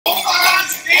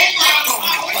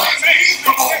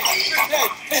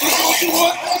What you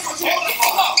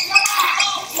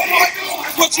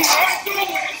want?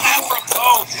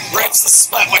 Apropos, wipes the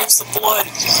sweat, wipes the blood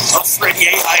of Fred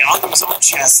Yehi onto his own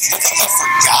chest. I think he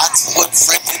forgot what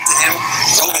Fred did to him.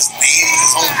 Wrote his name in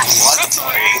his own blood.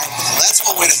 That's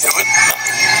one way to do it.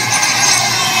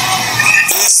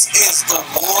 This is the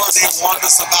war they warned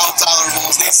us about, Tyler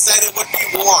Rose. They said it would be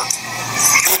war.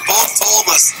 They both told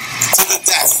us to the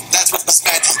death. That's where this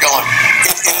match is going.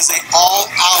 It is an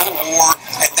all-out war,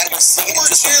 and that we're seeing it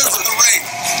just cheers in the ring.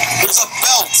 There's a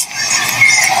belt.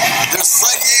 There's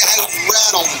Fred Yehi who's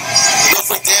rattled.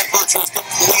 Referee Dan Perch was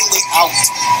completely out.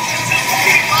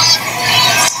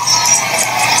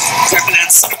 Grabbing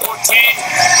that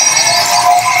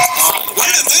 714. Where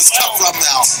did this come from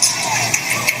now?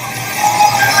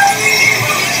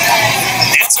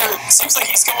 Answer seems like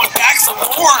he's going back for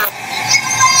more.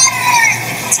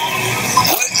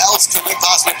 What else can we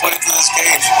possibly put into this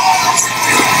cage?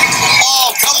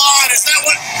 Oh, come on! Is that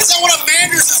one of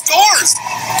Manders' doors?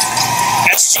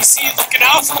 SGC looking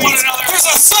out for one another. There's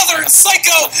a Southern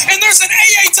Psycho, and there's an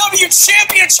AAW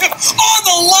championship on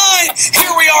the line.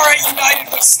 Here we are at United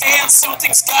We Stand.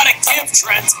 Something's gotta give,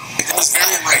 Trent. In this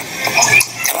very ring. And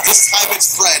this time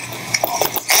it's Fred.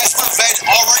 As revenge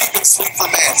already been sweet for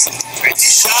Mance. His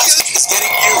shot is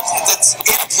getting used. That's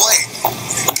in play.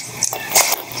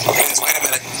 Wait a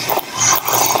minute.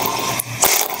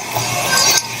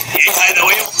 Yehi, though,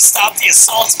 able to stop the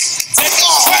assault.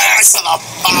 Right to the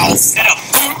mouth. And a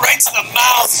boot right to the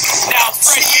mouth. Now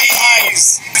Fred Yehi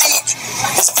is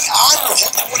the honor of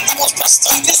holding one of the most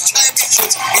prestigious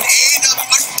championships in AAW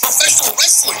and professional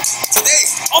wrestling today.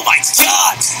 Oh my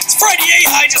God! Fred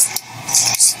Yehi just...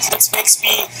 This makes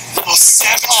me the most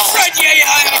savage Fred Yehi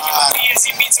I can be as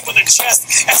he meets him with a chest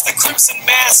as the Crimson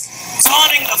Mask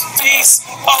donning the face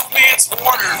of Mance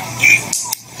Warner.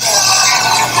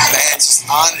 Mance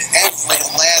on every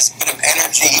last bit of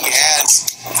energy he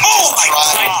has. Oh my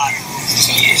God!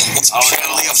 It's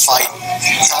purely a fight.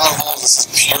 Tyler Rose, this is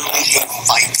purely a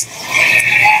fight.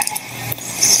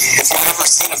 If you've ever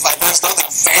seen a fight, there's nothing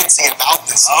fancy about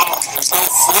this. There's no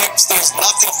flips, there's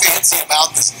nothing fancy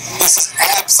about this. This is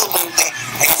absolutely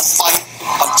a fight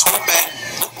of two men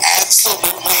who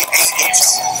absolutely hate each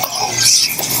other.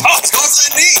 Oh, it's going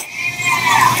for the knee.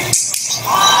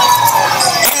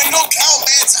 You don't count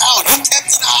Mance out. He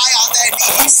kept an eye on that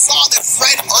knee. He saw that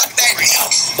Fred hurt that knee.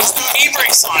 There's no knee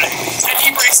brace on it. That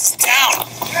knee brace is down.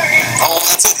 Oh,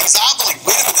 that's it. He's hobbling.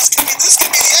 Wait a minute. This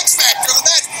could be the X factor of the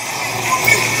match.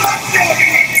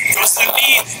 Goes to the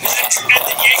knee, and then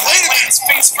Yehi lands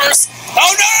face first.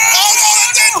 Oh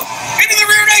no! Into the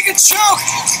rear naked choke.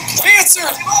 Mancer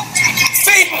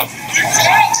fading,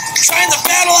 trying to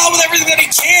battle out with everything that he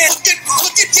can.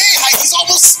 Look at Yehi. He's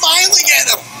almost smiling at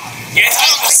him.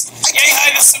 Yehi,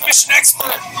 the submission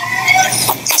expert.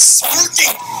 He's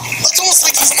smirking. It's almost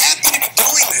like he's happy to be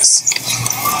doing this.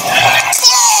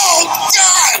 Oh,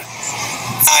 God!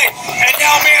 And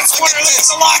now Mance Warner is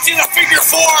locked in a figure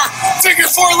four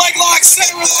leg lock,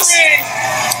 center of the ring.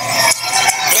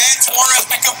 Mance Warner has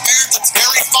been compared to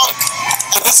Terry Funk,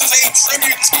 and this is a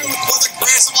tribute to one of the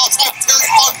greatest of all time,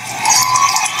 Terry Funk.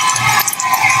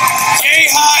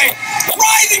 Yehi,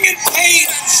 writhing in pain,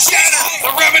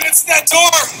 the remnants of that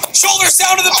door, shoulders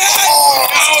down to the mat.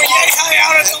 No, Yehi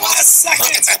out at the last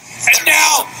second, and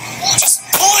now just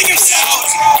pulling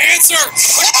himself. Mancer,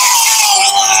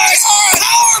 alive,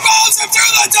 power bombs him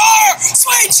through the door.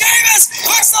 Sweet Jameis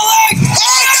hooks the leg.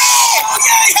 Oh no!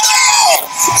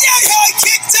 Yehi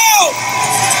kicked out.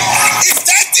 If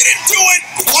that didn't do it,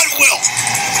 what will?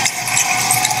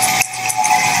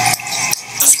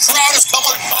 This crowd is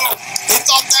coming through. They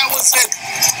thought that was it.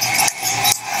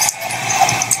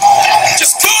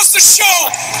 Just goes to show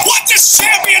what this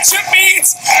championship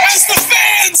means as the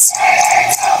fans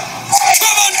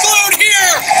come unglued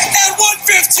here at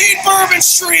 115 Bourbon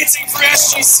Street for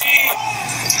SGC.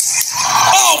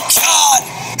 Oh, God.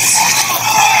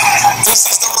 This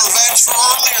is the revenge for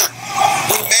earlier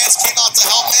when Mance came out to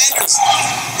help Manders.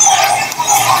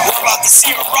 We're about to see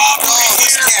a robbery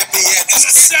here in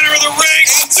the center of the ring.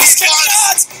 This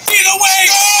cannot be the way.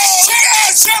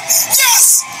 Championship.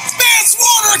 Yes! Mance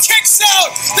Warner kicks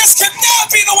out. This cannot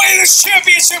be the way this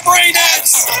championship reign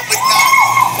ends.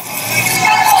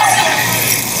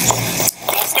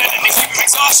 Both men in the heat of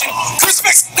exhaustion.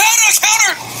 Crucifix, now to a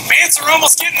counter. Mancer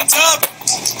almost getting the dub.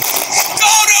 Oh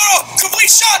no!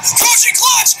 Complete shot. Koji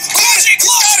clutch.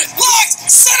 Locked.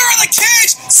 Center of the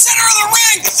cage. Center of the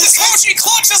ring. This Koji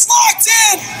clutch is locked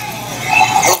in.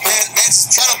 Oh man, Mance's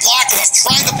trying to block it. He's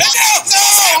trying to block it.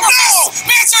 No!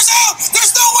 Mancer's out.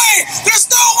 There's no way.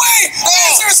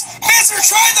 Mancer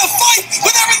trying to fight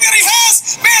with everything that he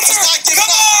has. Mancer, come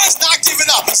on. He's not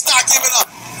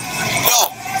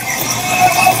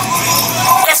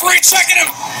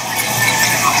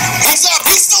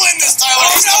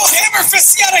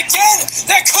head.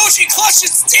 That Koji clutch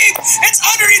is deep. It's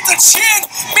underneath the chin.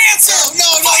 Mancer. No,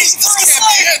 fighting for his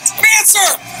life. Mancer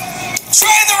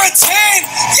trying to retain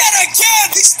yet again.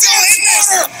 He's still in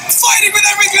this. Warner fighting with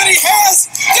everything that he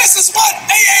has. This is what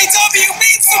AAW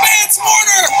means to Mance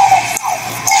Warner.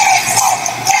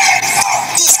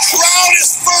 This crowd is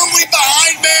firmly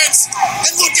behind Mance.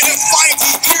 And look at him fight.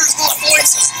 He hears those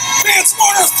voices. Mance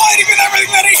Warner fighting with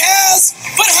everything that he has.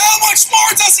 But how much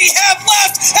more does he have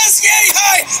left as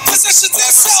Yehi positions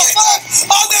himself up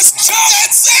on this jump?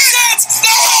 That's it.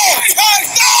 No! Yehi!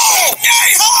 No!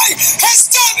 Yehi has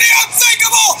done the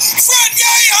unthinkable! Fred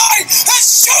Yehi has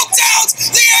choked out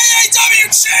the AAW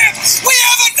champ! We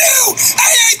have a new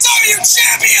AAW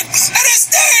champion, and his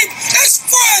name is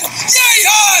Fred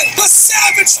Yehi! The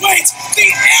Savageweight, the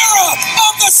era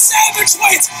of the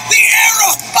Savageweight, the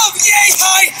era of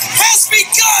Yehi has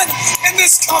begun in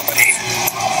this company.